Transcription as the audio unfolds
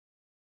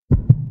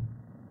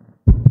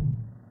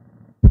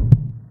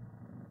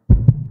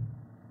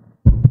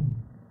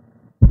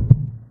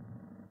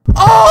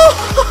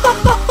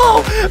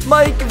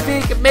Mike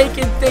Vick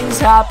making things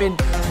happen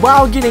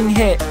while getting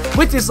hit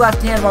with his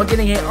left hand, while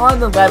getting hit on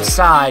the left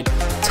side.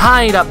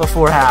 Tying it up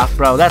before half,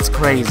 bro. That's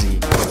crazy.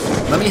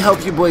 Let me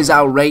help you boys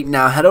out right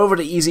now. Head over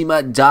to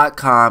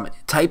EasyMut.com.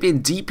 Type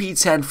in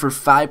DP10 for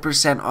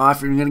 5%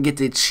 off. You're going to get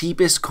the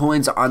cheapest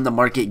coins on the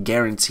market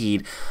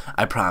guaranteed.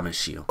 I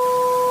promise you.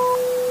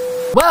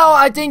 Well,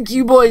 I think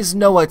you boys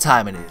know what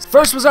time it is.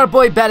 First was our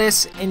boy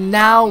Bettis, and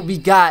now we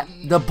got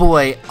the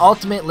boy,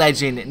 Ultimate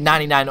Legend,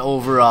 99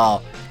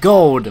 overall,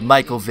 Gold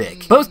Michael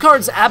Vick. Both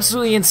cards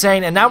absolutely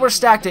insane, and now we're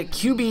stacked at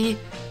QB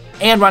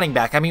and running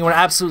back. I mean, we're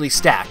absolutely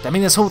stacked. I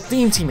mean, this whole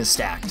team is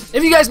stacked.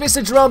 If you guys missed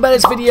the Jerome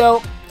Bettis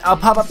video, I'll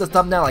pop up the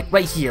thumbnail like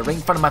right here, right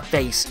in front of my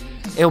face.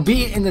 It'll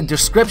be in the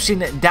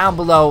description down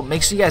below.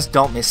 Make sure you guys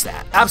don't miss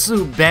that.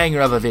 Absolute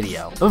banger of a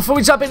video. But before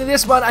we jump into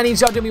this one, I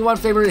need y'all to do me one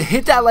favor.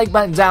 Hit that like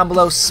button down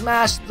below.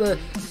 Smash the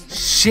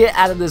shit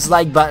out of this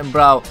like button,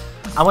 bro.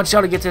 I want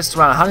y'all to get this to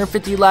around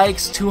 150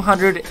 likes,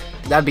 200.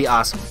 That'd be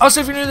awesome.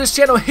 Also, if you're new to this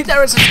channel, hit that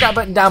red subscribe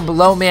button down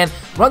below, man.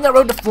 Run that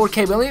road to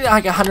 4K. We only need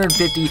like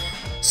 150.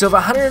 So if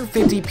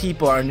 150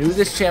 people are new to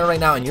this channel right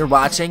now and you're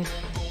watching,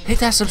 hit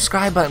that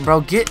subscribe button,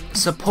 bro.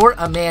 Support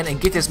a man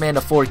and get this man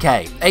to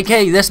 4K.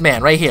 AKA this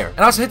man right here. And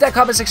also hit that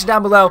comment section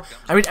down below.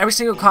 I read every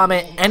single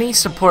comment. Any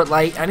support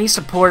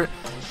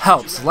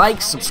helps.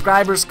 Likes,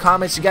 subscribers,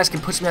 comments. You guys can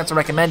push me out to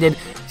recommended.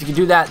 If you can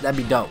do that, that'd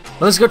be dope.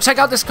 But let's go check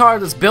out this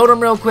card. Let's build him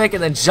real quick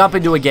and then jump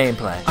into a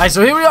gameplay. Alright,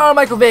 so here we are on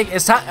Michael Vick.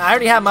 It's time. I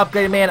already have him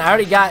upgraded, man. I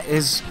already got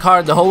his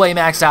card the whole way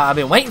maxed out. I've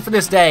been waiting for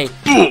this day.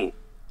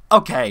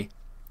 Okay.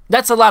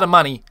 That's a lot of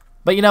money.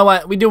 But you know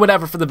what? We do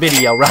whatever for the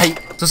video, right?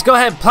 So let's go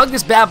ahead and plug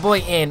this bad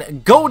boy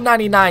in. Gold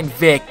 99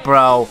 Vick,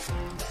 bro.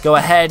 Go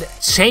ahead,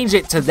 change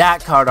it to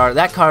that card art.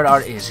 That card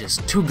art is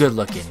just too good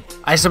looking.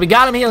 Alright, so we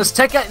got him here. Let's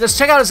check out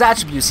his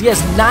attributes. He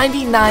has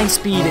 99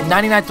 speed,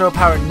 99 throw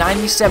power,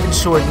 97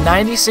 short,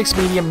 96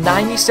 medium,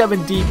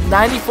 97 deep,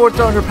 94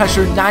 throw under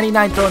pressure,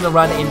 99 throw in the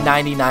run, and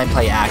 99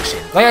 play action.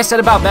 Like I said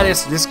about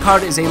Bettis, this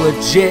card is a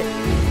legit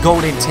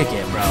golden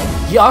ticket, bro.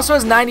 He also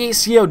has 98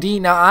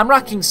 COD. Now, I'm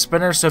rocking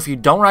Sprinter, so if you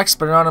don't rock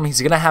Sprinter on him, he's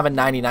going to have a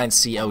 99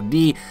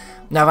 COD.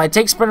 Now, if I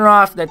take Sprinter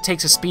off, that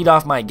takes a speed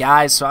off my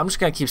guys, so I'm just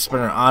going to keep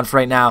Sprinter on for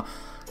right now.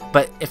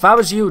 But if I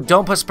was you,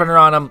 don't put Sprinter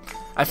on him.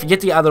 I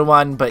forget the other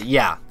one, but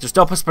yeah, just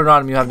don't put Sprinter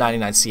on him. You have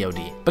 99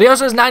 COD. But he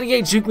also has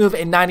 98 juke move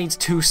and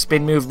 92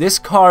 spin move. This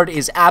card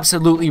is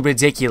absolutely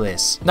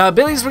ridiculous. Now,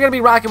 abilities we're going to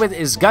be rocking with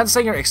is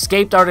Gunslinger,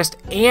 Escaped Artist,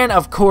 and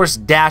of course,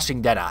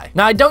 Dashing Deadeye.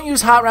 Now, I don't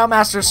use Hot Route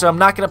Master, so I'm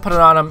not going to put it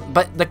on him.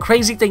 But the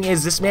crazy thing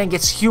is, this man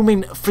gets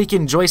human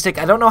freaking joystick.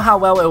 I don't know how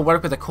well it'll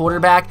work with a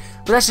quarterback,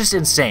 but that's just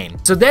insane.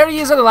 So there he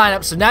is on the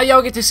lineup. So now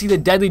y'all get to see the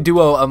deadly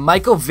duo of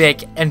Michael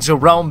Vick and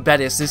Jerome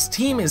Bettis. This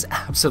team is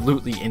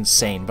absolutely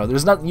insane, bro.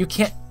 There's nothing you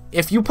can't.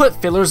 If you put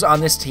fillers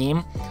on this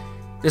team,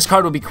 this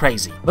card will be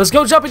crazy. Let's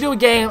go jump into a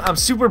game. I'm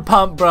super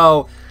pumped,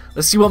 bro.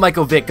 Let's see what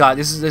Michael Vick got.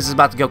 This is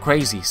about to go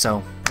crazy,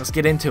 so let's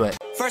get into it.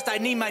 First, I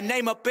need my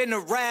name up in the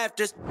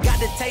rafters. Got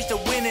the taste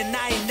of winning,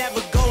 I ain't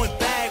never going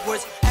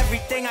backwards.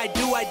 Everything I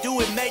do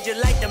it major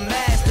like the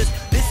Masters.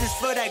 This is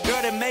for that girl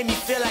that made me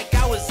feel like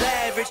I was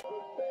average.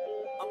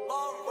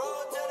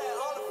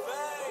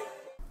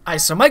 Alright,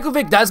 so Michael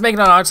Vick does make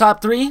it on our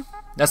top 3.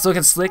 That's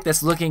looking slick.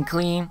 That's looking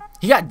clean.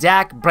 He got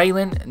Dak,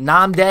 Braylon,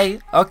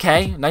 Namde.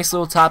 Okay, nice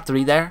little top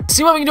 3 there.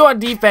 See what we can do on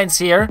defense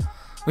here.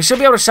 We should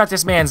be able to shut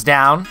this man's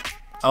down.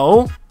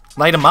 Oh,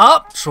 light him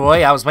up.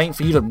 Troy, I was waiting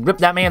for you to rip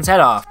that man's head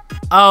off.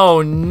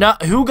 Oh, no.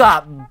 Who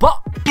got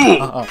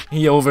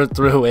he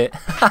overthrew it.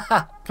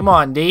 Come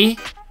on, D.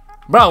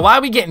 Bro, why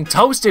are we getting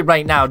toasted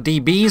right now,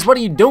 DBs? What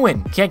are you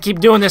doing? Can't keep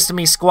doing this to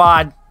me,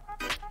 squad.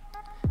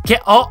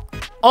 Can't.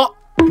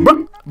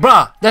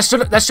 Bruh,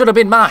 that should have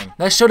been mine.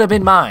 That should have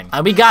been mine.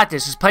 We got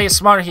this. Just play it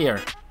smart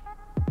here.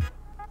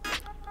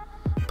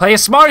 Play it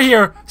smart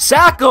here.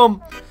 Sack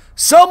him.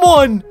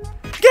 Someone.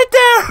 Get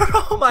there.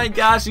 Oh my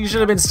gosh, you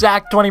should have been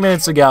sacked 20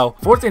 minutes ago.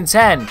 4th and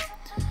 10.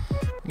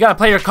 You gotta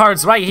play your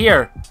cards right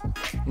here.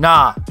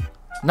 Nah.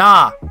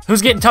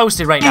 Who's getting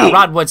toasted right now?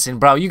 Rod Woodson,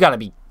 bro. You gotta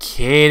be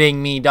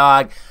kidding me,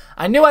 dog.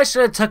 I knew I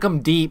should have took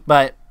him deep,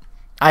 but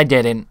I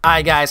didn't.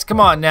 Alright, guys.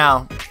 Come on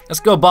now. Let's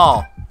go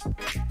ball.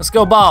 Let's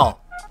go ball.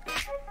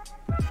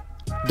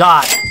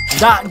 Dot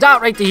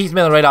right to Heath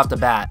Miller right off the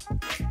bat.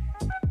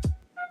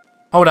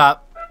 Hold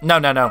up. No.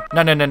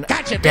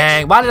 Gotcha,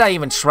 dang, why did I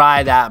even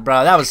try that,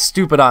 bro? That was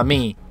stupid on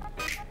me.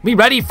 We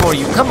ready for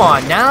you. Come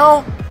on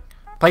now.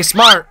 Play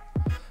smart.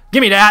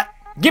 Give me that.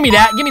 Give me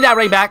that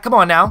right back. Come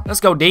on now.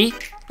 Let's go, D.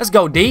 Let's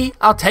go, D.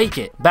 I'll take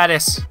it.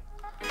 Bettis,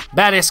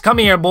 come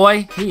here,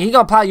 boy. He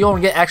gonna pile you over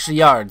and get extra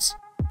yards.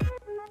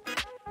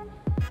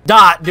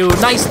 Dot, dude.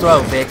 Nice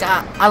throw, Vick.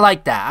 I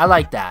like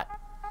that.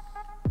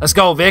 Let's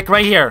go, Vick.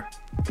 Right here.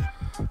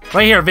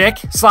 Right here, Vick.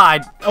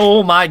 Slide.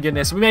 Oh, my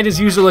goodness. We made his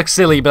user look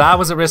silly, but I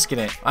wasn't risking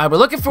it. All right, we're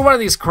looking for one of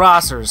these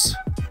crossers.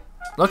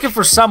 Looking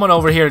for someone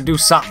over here to do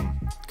something.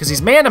 Because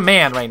he's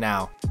man-to-man right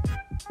now.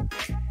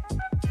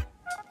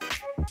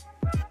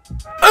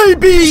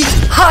 AB!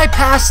 High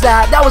past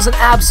that. That was an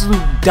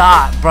absolute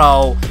dot,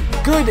 bro.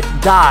 Good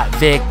dot,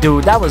 Vick,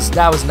 dude. That was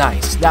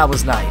nice. That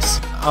was nice.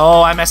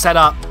 Oh, I messed that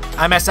up.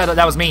 I messed that up.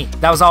 That was me.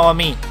 That was all on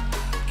me.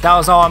 That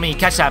was all on me.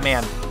 Catch that,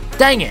 man.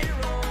 Dang it.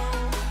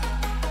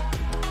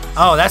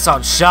 Oh, that's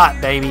on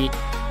shot, baby.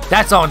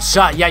 That's on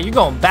shot. Yeah, you're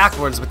going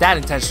backwards with that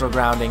intentional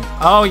grounding.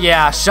 Oh,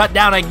 yeah. Shut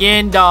down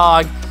again,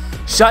 dog.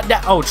 Shut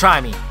down. Oh,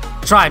 try me.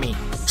 Try me.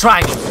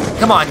 Try me.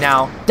 Come on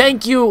now.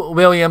 Thank you,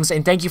 Williams,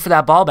 and thank you for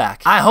that ball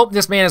back. I hope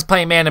this man is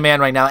playing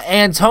man-to-man right now.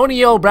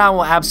 Antonio Brown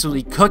will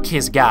absolutely cook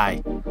his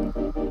guy.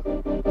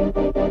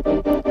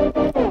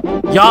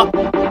 Yup.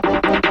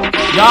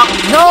 Yup.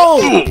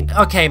 No!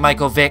 Okay,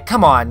 Michael Vick,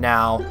 come on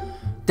now.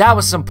 That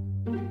was some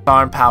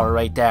arm power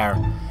right there.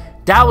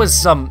 That was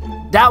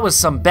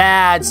some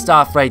bad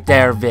stuff right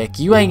there, Vick.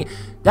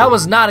 That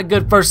was not a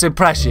good first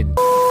impression.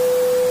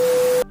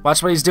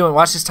 Watch what he's doing.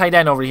 Watch his tight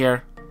end over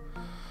here.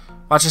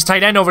 Watch his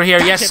tight end over here.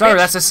 Yes, sir.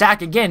 That's a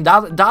sack again.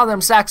 Dial them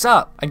sacks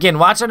up. Again,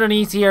 watch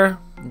underneath here.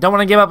 Don't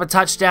want to give up a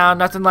touchdown.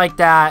 Nothing like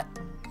that.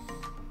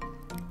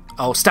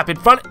 Oh, step in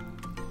front.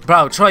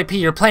 Bro, Troy P,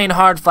 you're playing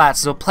hard flats,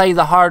 so play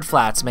the hard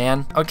flats,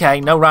 man.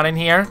 Okay, no running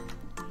here.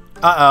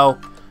 Uh-oh.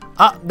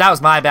 That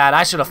was my bad.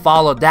 I should have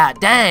followed that.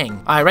 Dang.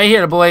 All right, right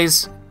here,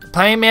 boys.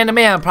 Playing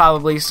man-to-man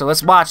probably, so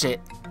let's watch it.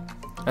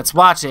 Let's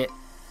watch it.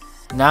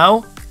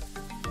 No?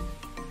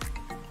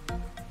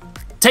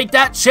 Take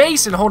that,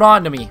 Chase, and hold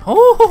on to me.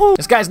 Ooh,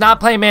 this guy's not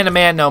playing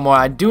man-to-man no more.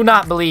 I do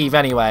not believe,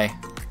 anyway.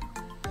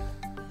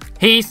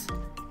 Heath.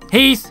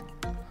 Heath.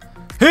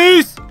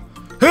 Heath.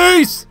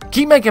 Heath.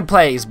 Keep making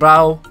plays,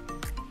 bro.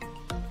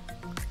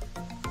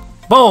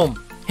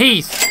 Boom.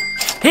 Heath.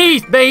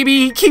 Heath,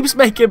 baby. He keeps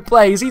making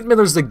plays. Heath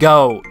Miller's the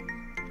GOAT.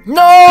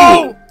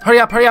 No! Hurry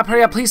up, hurry up,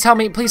 hurry up. Please tell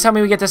me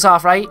we get this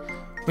off, right?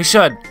 We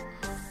should.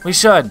 We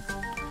should.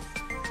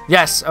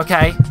 Yes,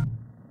 okay.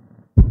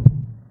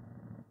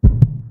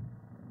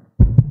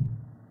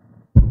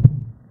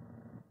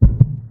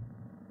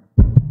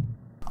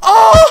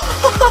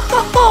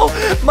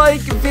 Oh!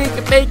 Mike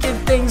Vick making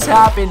things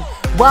happen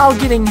while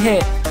getting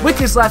hit with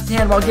his left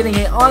hand while getting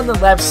hit on the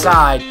left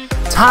side.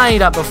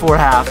 Tying up before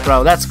half,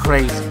 bro. That's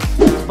crazy.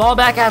 Ball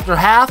back after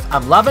half.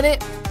 I'm loving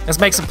it. Let's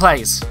make some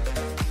plays.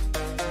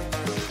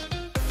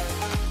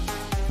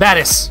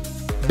 Battis.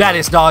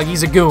 Battis, dog.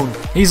 He's a goon.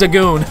 He's a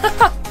goon.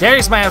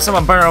 Darius might have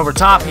someone burn over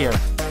top here.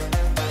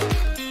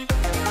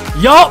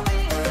 Yup.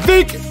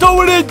 Vick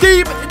throwing it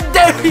deep.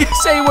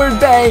 Darius Hayward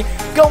Bay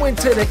going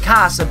to the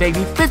casa,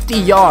 baby. 50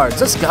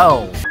 yards. Let's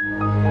go.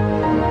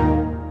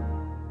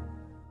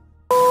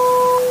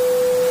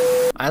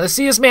 All right, let's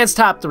see this man's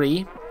top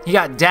three. He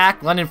got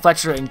Dak, London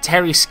Fletcher, and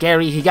Terry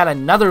Scary. We got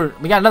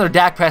another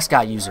Dak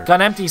Prescott user.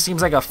 Gun empty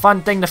seems like a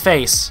fun thing to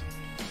face.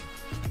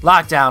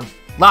 Lockdown.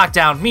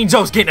 Lockdown. Mean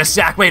Joe's getting a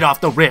sack right off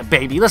the rip,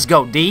 baby. Let's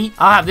go, D.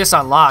 I'll have this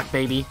on lock,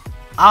 baby.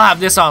 I'll have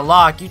this on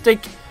lock. You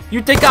think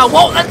I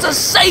won't? That's a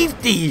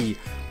safety.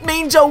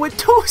 Mean Joe with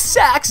 2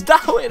 sacks.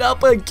 Dial it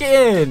up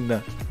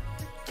again.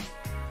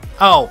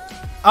 Oh.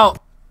 Oh.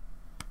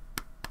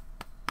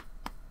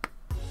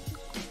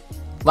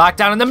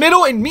 Lockdown in the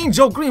middle, and Mean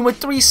Joe Green with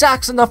 3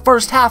 sacks in the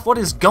first half. What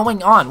is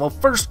going on? Well,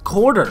 first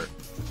quarter.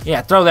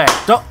 Yeah, throw that.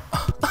 Throw.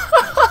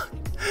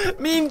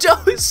 Mean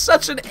Joe is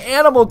such an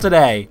animal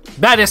today.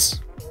 Battis.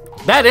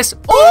 Battis.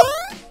 Oh!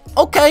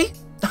 Okay.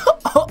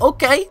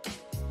 Okay.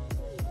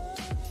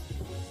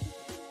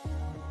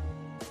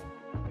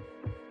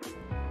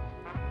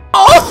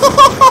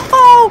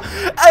 Oh!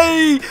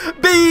 A,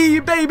 B,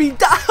 baby.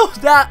 Dial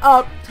that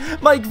up.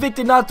 Mike Vick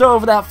did not throw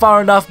over that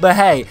far enough, but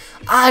hey,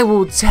 I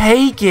will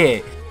take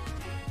it.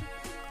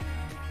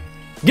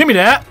 Give me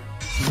that.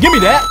 Give me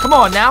that. Come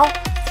on now.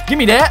 Give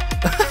me that.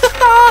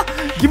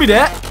 Give me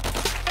that.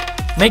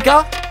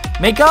 Maka.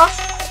 Maka.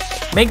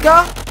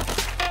 Maka.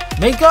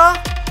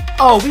 Maka.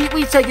 Oh,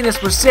 we taking this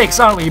for 6,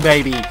 aren't we,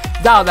 baby?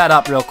 Dial that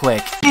up real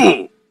quick.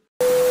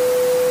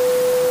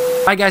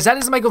 Alright guys, that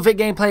is the Michael Vick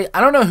gameplay.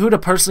 I don't know who to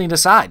personally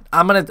decide.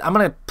 I'm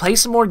gonna play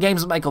some more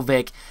games with Michael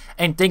Vick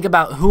and think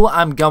about who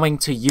I'm going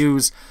to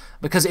use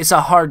because it's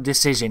a hard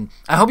decision.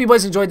 I hope you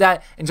boys enjoyed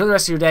that. Enjoy the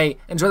rest of your day.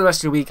 Enjoy the rest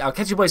of your week. I'll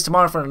catch you boys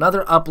tomorrow for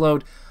another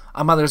upload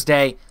on Mother's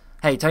Day.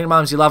 Hey, tell your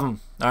moms you love them.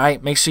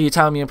 Alright, make sure you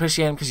tell them you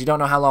appreciate them because you don't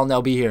know how long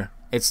they'll be here.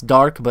 It's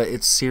dark, but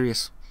it's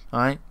serious.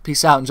 Alright,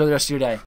 peace out. Enjoy the rest of your day.